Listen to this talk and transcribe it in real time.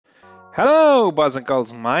Hello, boys and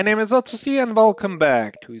girls. My name is Atsushi, and welcome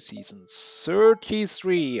back to season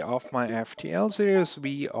 33 of my FTL series.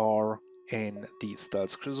 We are in the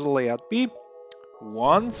Studs Cruiser Layout B.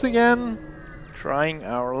 Once again, trying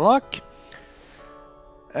our luck.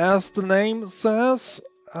 As the name says,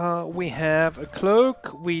 we have a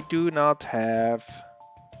cloak. We do not have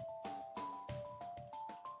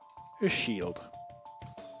a shield.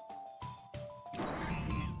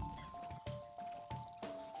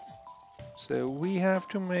 So we have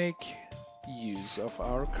to make use of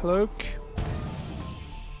our cloak.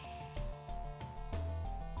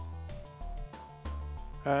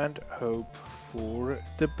 And hope for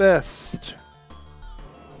the best.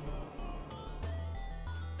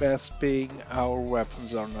 Best being our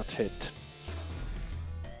weapons are not hit.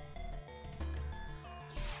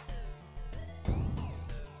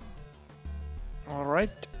 Alright.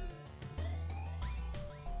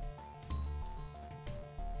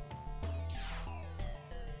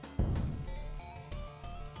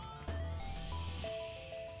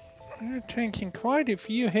 We're taking quite a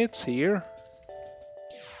few hits here.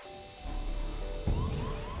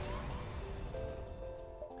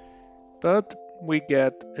 But we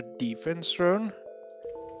get a defense drone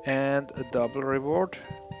and a double reward.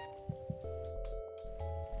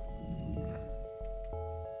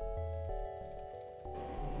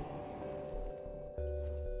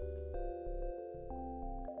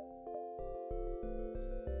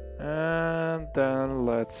 And then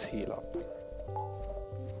let's heal up.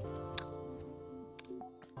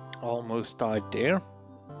 Almost died there.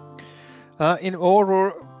 In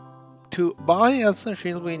order to buy as a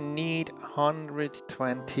shield, we need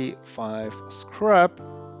 125 scrap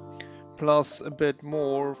plus a bit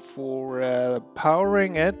more for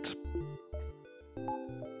powering it.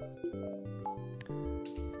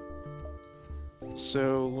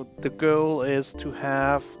 So the goal is to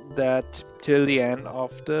have that till the end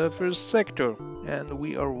of the first sector, and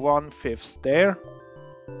we are 1/5 there.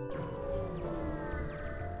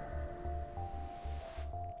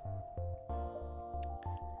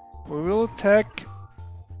 We will attack.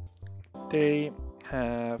 They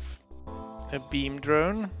have a beam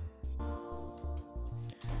drone.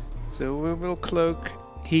 So we will cloak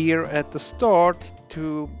here at the start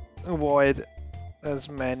to avoid as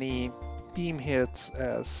many beam hits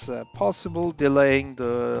as possible, delaying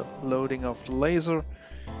the loading of the laser,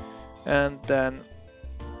 and then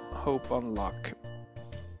hope on luck.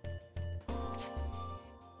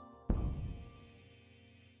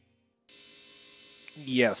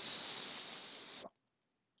 Yes.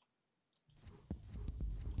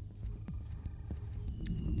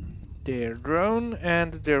 Their drone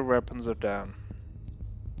and their weapons are down.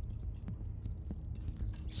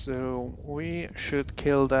 So we should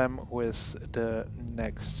kill them with the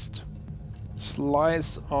next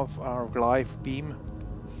slice of our glaive beam.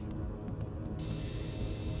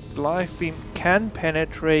 Glaive beam can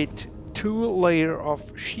penetrate 2 layers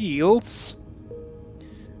of shields,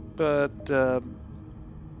 but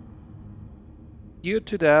due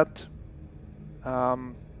to that,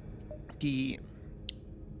 the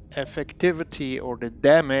effectivity or the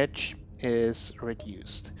damage is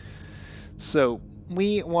reduced. So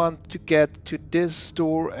we want to get to this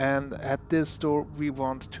door, and at this door we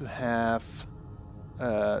want to have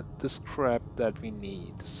the scrap that we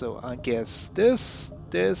need. So I guess this,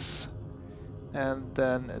 and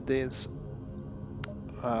then this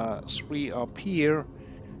 3 up here,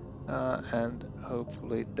 and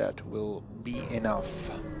hopefully that will be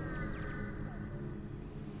enough.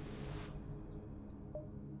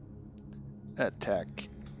 Attack.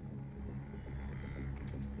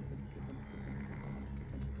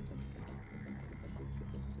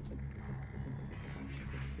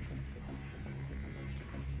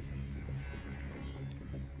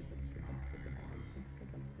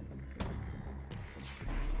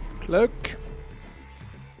 Cloak.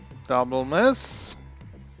 Double miss.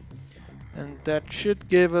 And that should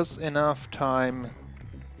give us enough time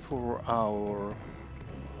for our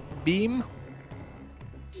beam.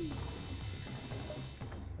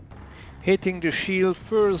 Hitting the shield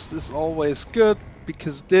first is always good,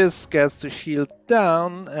 because this gets the shield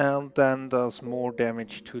down and then does more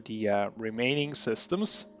damage to the remaining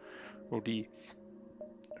systems or the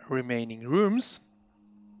remaining rooms.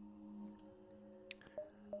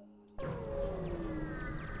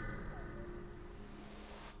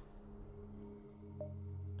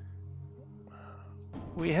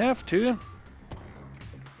 We have to.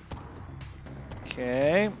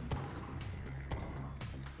 Okay.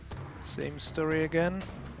 Same story again.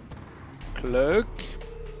 Cloak.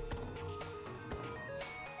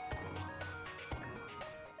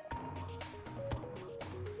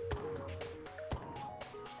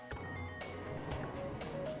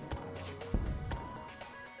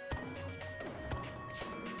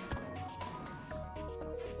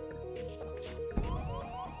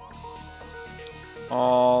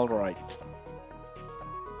 All right.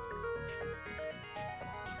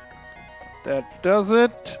 That does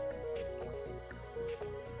it.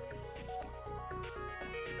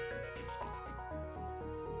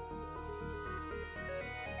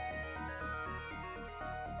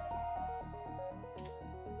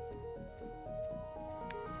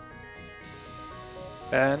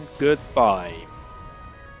 And goodbye.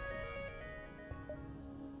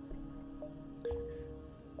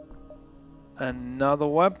 Another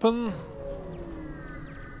weapon.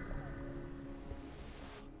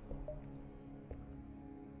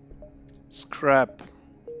 Scrap.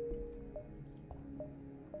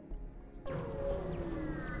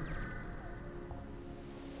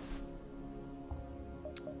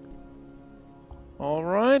 All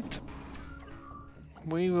right.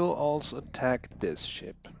 We will also attack this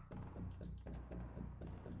ship.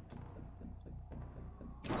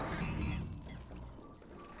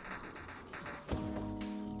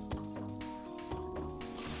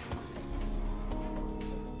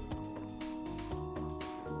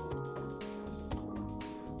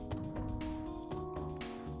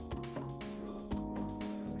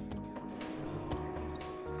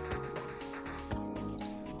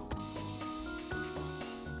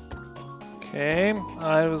 Okay,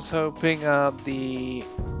 I was hoping the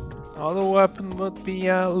other weapon would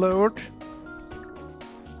be lowered.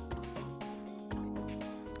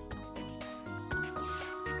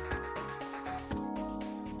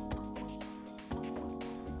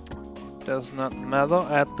 Does not matter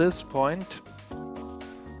at this point.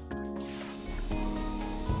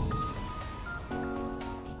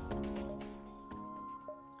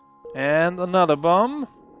 And another bomb.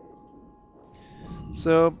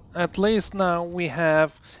 So at least now we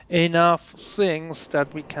have enough things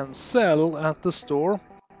that we can sell at the store,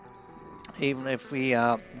 even if we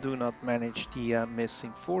do not manage the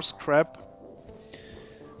missing force scrap.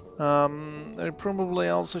 I probably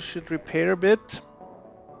also should repair a bit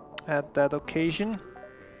at that occasion.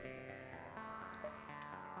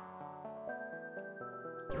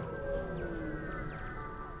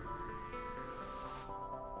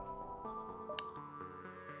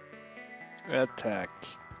 Attack.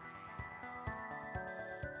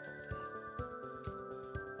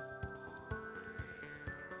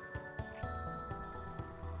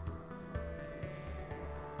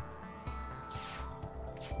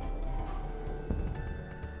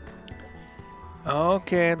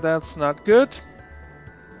 Okay, that's not good.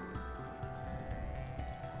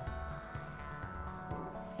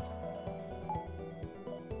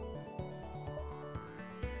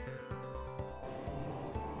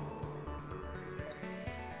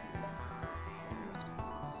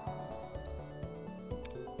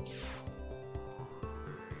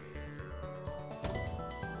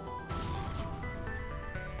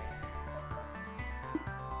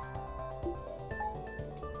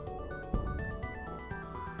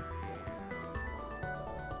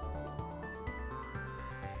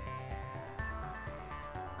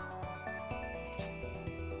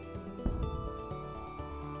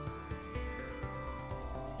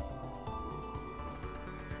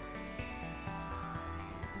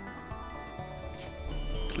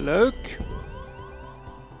 Cloak.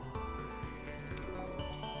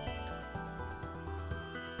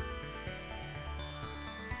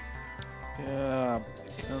 Yeah,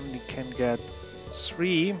 only can get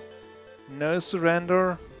 3. No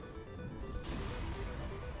surrender.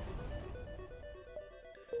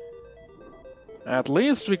 At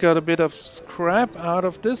least we got a bit of scrap out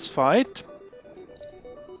of this fight.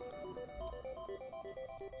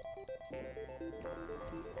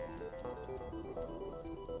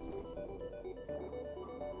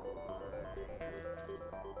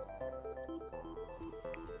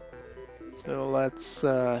 So let's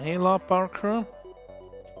heal up our crew.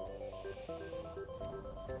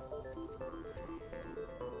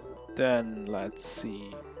 Then let's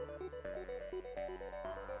see.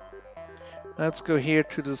 Let's go here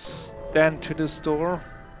to the stand to the store.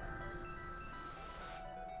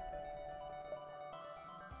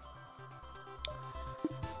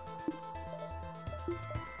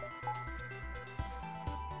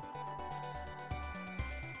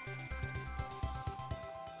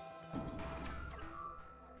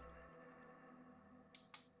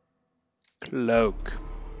 Cloak.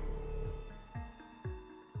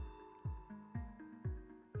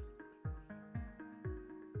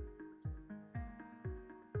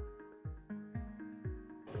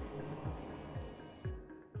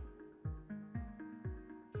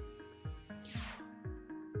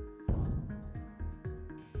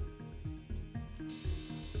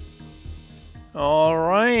 All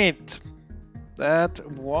right, that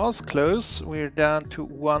was close. We're down to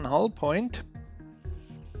 1 hull point.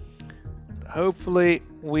 Hopefully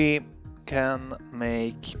we can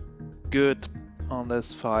make good on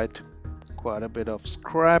this fight. Quite a bit of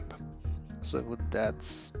scrap, so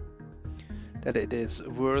that it is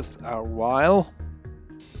worth our while.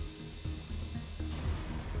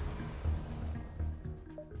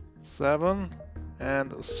 Seven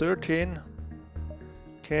and 13.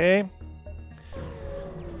 Okay.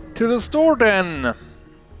 To the store then.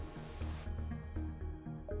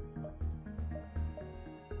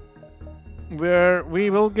 Where we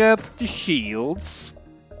will get the shields.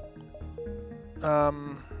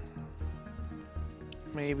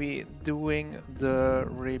 Maybe doing the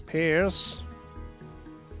repairs.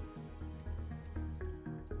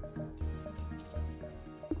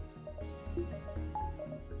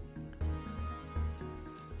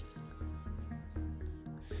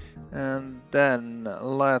 And then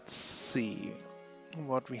let's see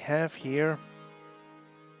what we have here.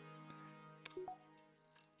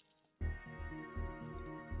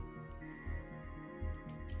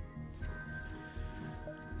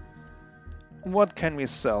 What can we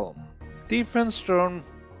sell? Defense drone,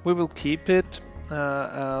 we will keep it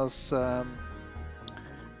as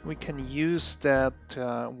we can use that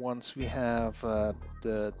once we have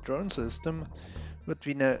the drone system, but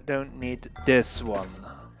we don't need this one.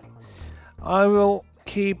 I will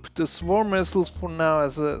keep the swarm missiles for now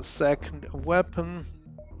as a second weapon,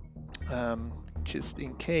 just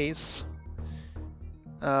in case,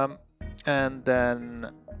 and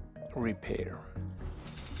then repair.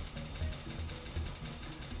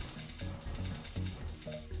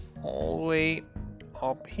 All the way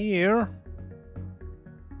up here.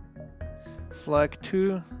 Flag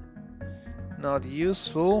 2, not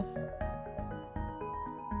useful.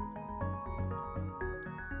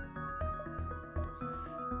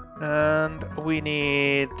 And we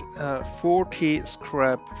need 40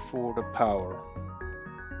 scrap for the power.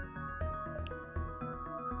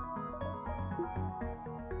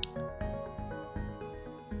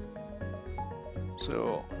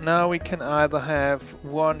 So now we can either have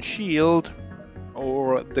one shield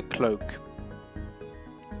or the cloak.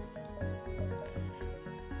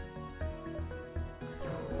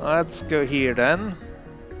 Let's go here then.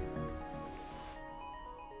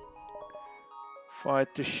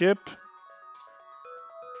 Fight the ship.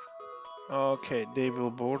 Okay, they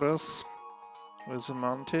will board us with the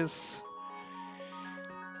Mantis.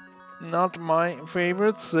 Not my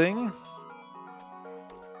favorite thing.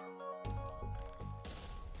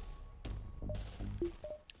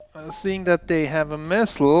 Seeing that they have a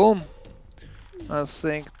missile, I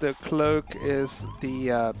think the cloak is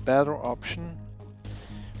the better option.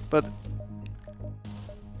 But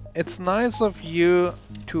it's nice of you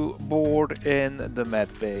to board in the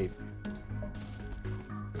med bay.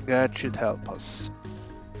 That should help us.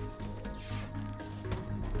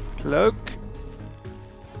 Cloak.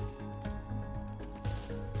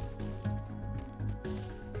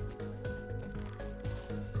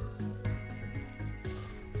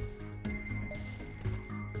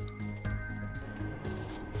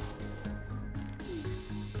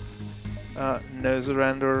 No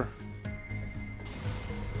surrender.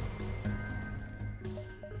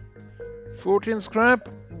 14 scrap,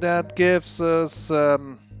 that gives us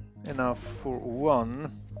enough for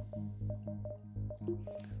one.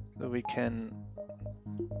 So we can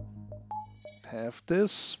have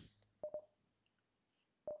this.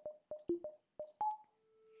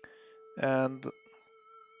 And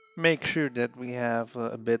make sure that we have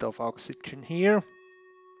a bit of oxygen here.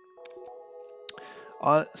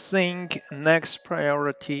 I think next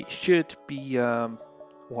priority should be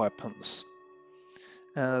weapons.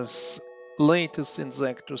 As latest in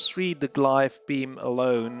Sector 3, the glide beam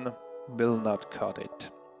alone will not cut it.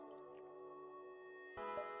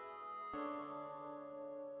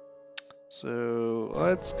 So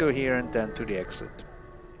let's go here and then to the exit.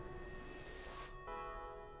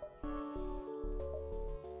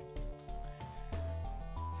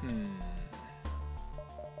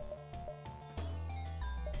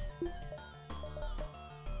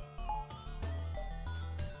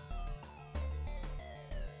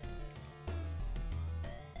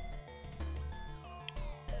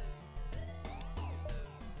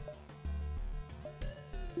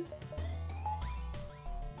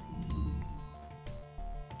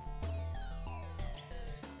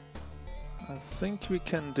 I think we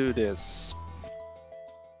can do this.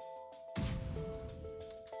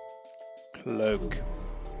 Cloak.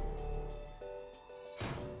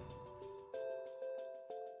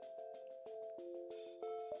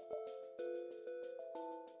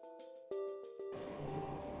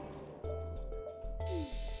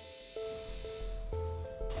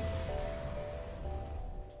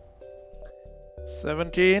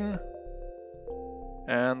 17.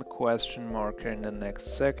 And question marker in the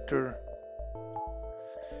next sector.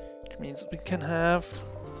 Which means we can have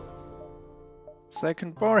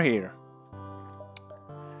second bar here.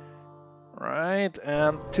 Right,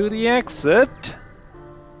 and to the exit.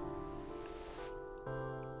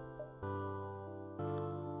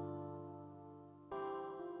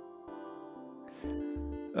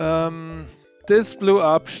 This blue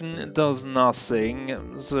option does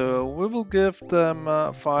nothing, so we will give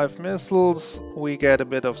them 5 missiles. We get a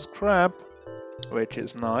bit of scrap, which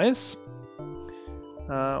is nice,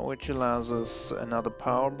 which allows us another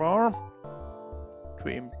power bar to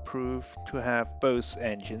improve to have both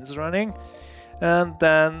engines running. And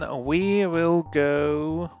then we will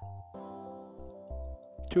go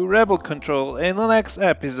to Rebel Control in the next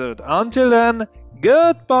episode. Until then,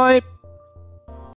 goodbye!